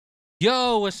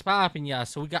Yo, what's poppin', y'all?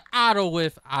 So we got auto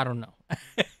with I don't know.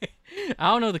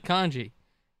 I don't know the kanji.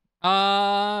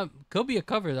 Could be a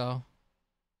cover though.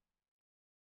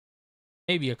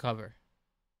 Maybe a cover.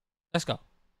 Let's go.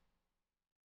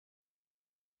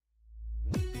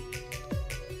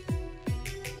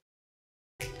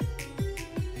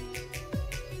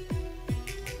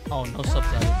 Oh, no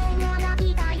subtitles.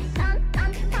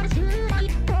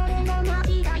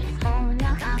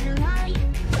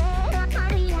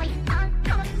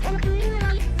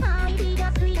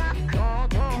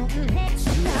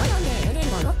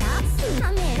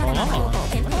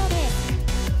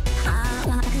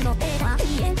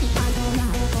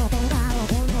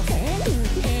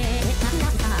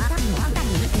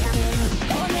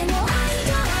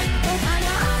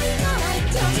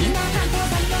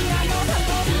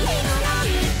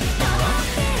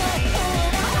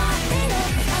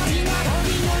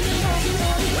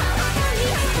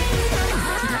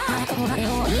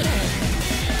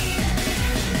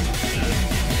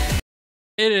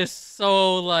 It is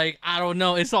so like I don't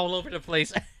know. It's all over the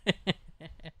place.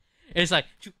 It's like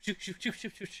shoot, shoot, shoot, shoot,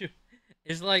 shoot, shoot, shoot.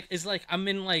 It's like I'm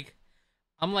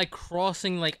like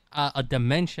crossing like a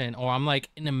dimension, or I'm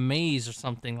like in a maze or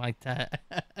something like that.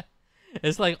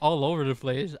 It's like all over the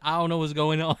place. I don't know what's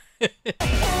going on. But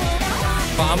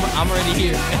I'm already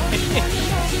here.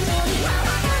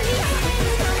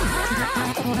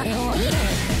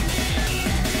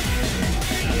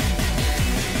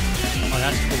 Oh,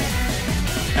 that's cool.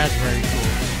 That's very cool.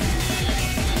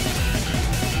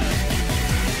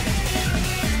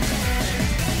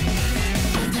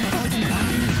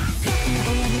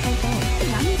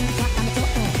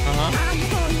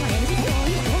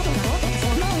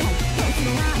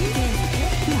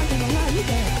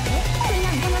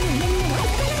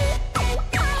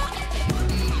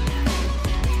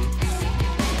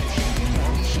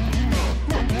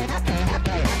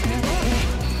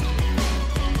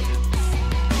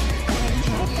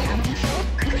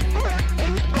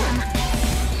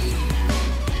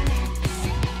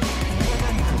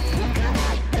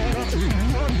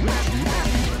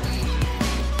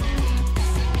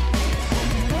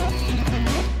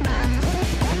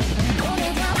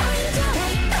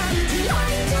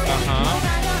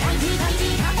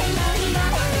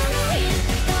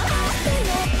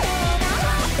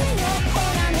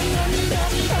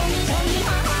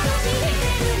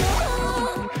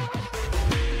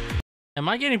 Am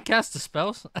I getting cast a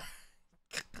spell?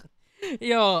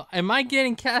 Yo, am I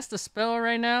getting cast a spell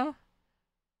right now?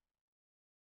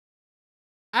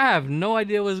 I have no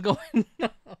idea what's going on.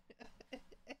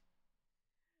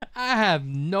 I have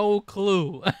no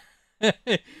clue.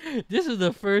 This is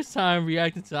the first time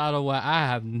reacting to Auto where I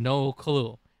have no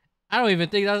clue. I don't even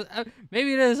think that's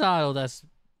maybe it is Auto that's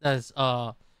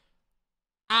I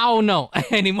don't know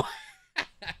anymore.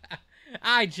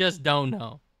 I just don't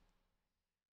know.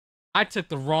 I took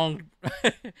the wrong.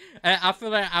 I feel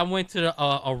like I went to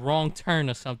a wrong turn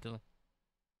or something,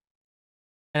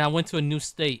 and I went to a new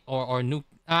state or a new.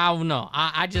 I don't know.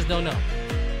 I just don't know.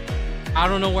 I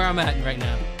don't know where I'm at right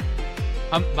now.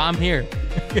 I'm here.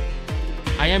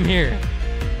 I am here.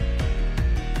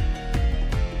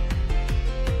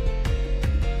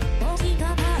 What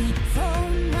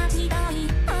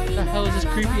the hell is this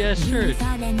creepy ass shirt?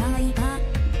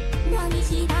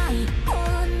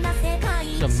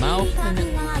 The mouth and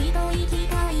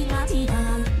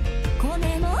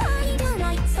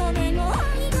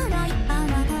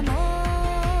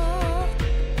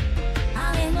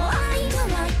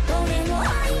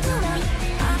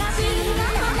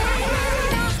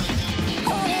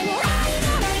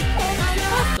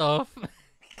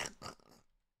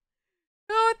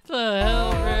what the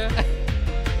hell, man?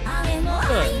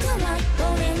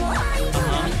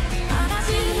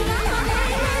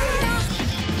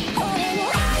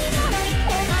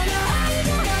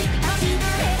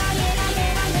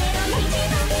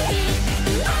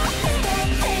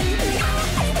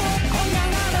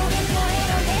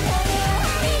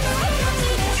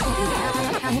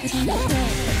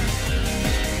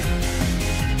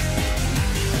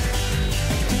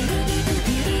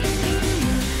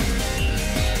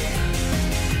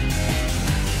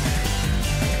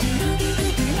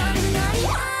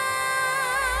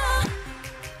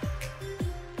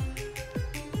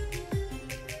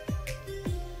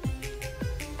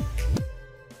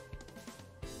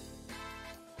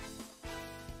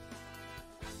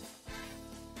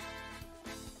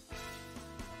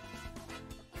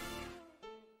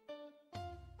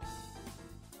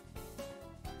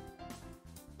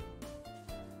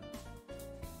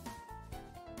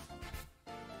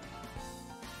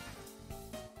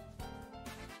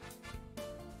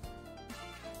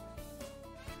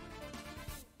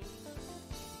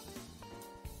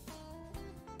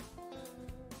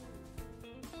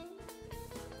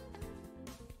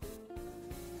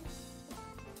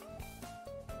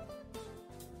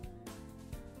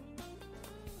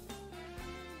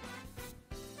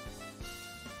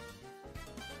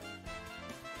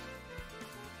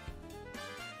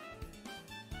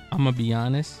 I'm gonna be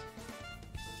honest.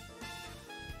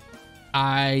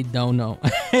 I don't know.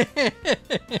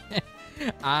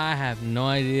 I have no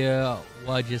idea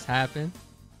what just happened.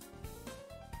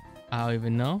 I don't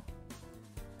even know.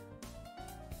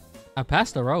 I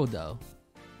passed the road though.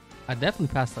 I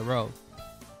definitely passed the road.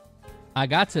 I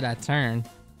got to that turn.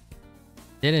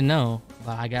 Didn't know,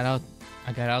 but I got out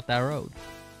that road.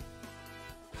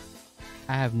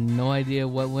 I have no idea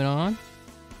what went on.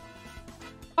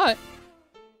 But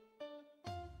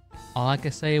all I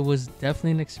can say, it was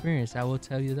definitely an experience. I will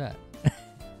tell you that.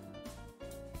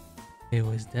 It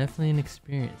was definitely an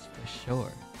experience for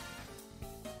sure.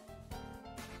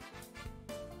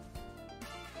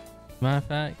 Matter of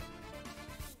fact,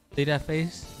 see that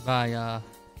face by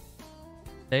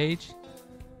Sage?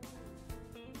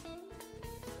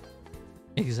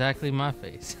 Exactly my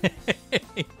face.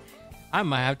 I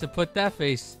might have to put that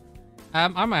face. I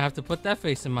might have to put that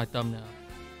face in my thumbnail.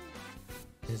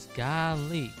 Cause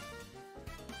golly,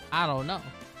 I don't know.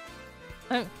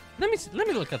 Let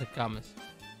me look at the comments.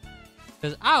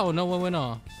 Cause I don't know what went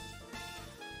on.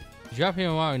 Drop here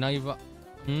tomorrow. Now you've.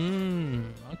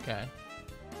 Okay.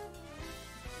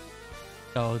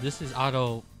 So this is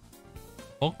Auto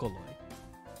Vocaloid.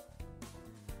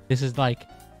 This is like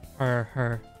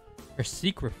her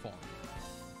secret form.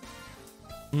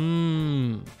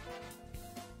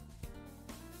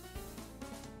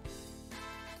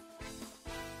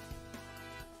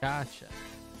 Gotcha.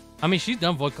 I mean, she's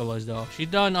done Vocaloids though. She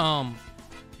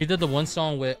did the one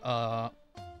song with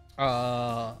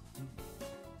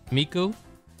Miku,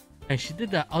 and she did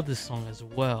that other song as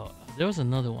well. There was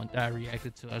another one that I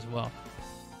reacted to as well,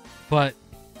 but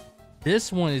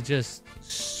this one is just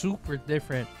super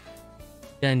different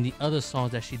than the other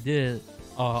songs that she did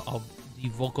of the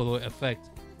vocal effect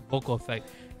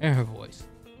in her voice.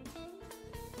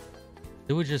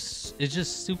 It's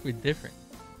just super different.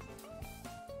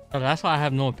 So that's why I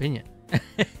have no opinion.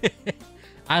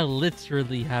 I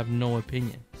literally have no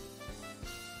opinion.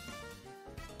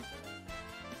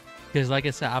 Because like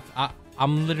I said,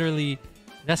 I'm literally,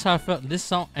 that's how I felt this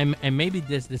song, and maybe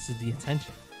this is the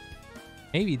intention.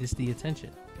 Maybe this is the intention.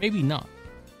 Maybe not.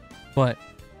 But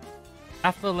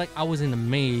I felt like I was in a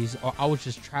maze, or I was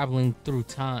just traveling through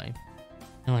time,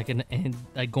 and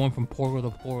like going from portal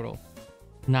to portal,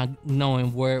 not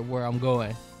knowing where I'm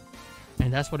going.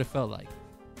 And that's what it felt like.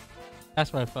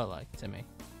 That's what it felt like to me.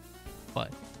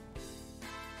 But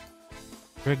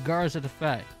regardless of the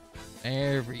fact,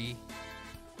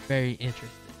 very interesting.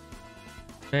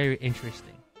 Very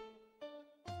interesting.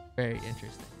 Very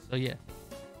interesting. So yeah.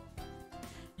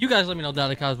 You guys let me know down in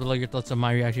the comments below your thoughts on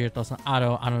my reaction, your thoughts on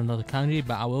Auto. I don't know the kanji,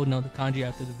 but I will know the kanji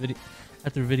after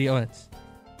the video ends.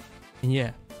 And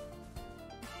yeah.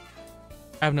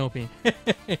 I have no opinion.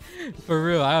 For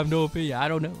real, I have no opinion. I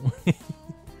don't know.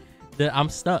 I'm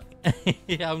stuck.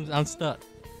 I'm stuck.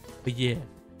 But yeah,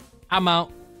 I'm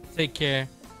out. Take care.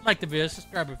 Like the video,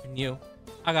 subscribe if you're new.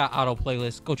 I got Auto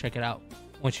playlist. Go check it out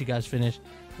once you guys finish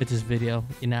with this video.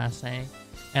 You know what I'm saying?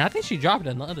 And I think she dropped it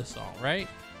in another song, right?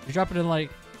 She dropped it in like,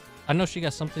 I know she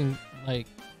got something like,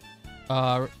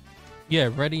 yeah,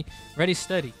 ready,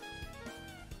 steady.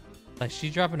 Like she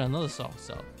dropping another song,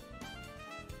 so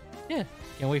yeah,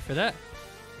 can't wait for that.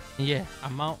 And yeah,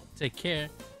 I'm out. Take care.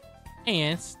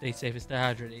 And stay safe and stay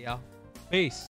hydrated, y'all. Peace.